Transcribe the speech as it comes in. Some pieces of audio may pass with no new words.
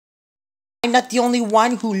I'm not the only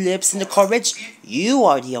one who lives in the courage. You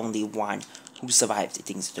are the only one who survives the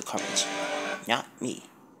things of the courage. Not me.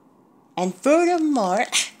 And furthermore...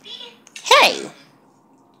 Hey!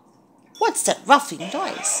 What's that ruffling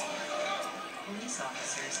noise? Police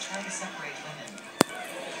officers try to separate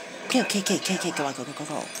women. Okay, go on, go. Get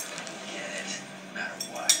it, no matter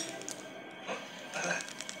what.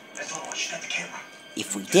 That's all. She got the camera.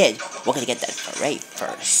 If we did, we're gonna get that parade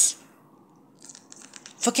first.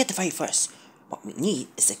 Forget the parade first. What we need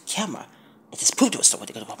is a camera. It is proof to us what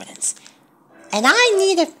they're gonna evidence. And I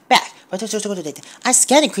need it back. I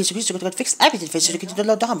scan and crease to fix everything to the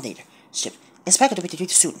low dominator. Ship. Inspect to be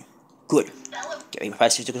soon. Good. Get ready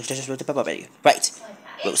to right.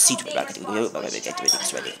 We'll see to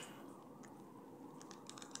it. Ready.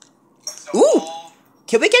 Ooh!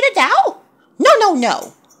 Can we get it now?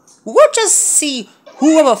 No. We'll just see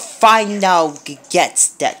whoever find out gets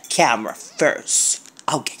that camera first.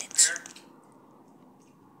 I'll get it.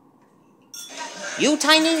 You,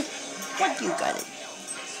 Tiny? What you got it?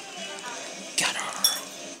 Got her.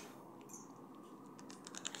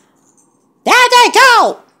 There they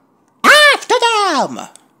go! After them!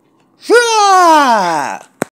 Yeah!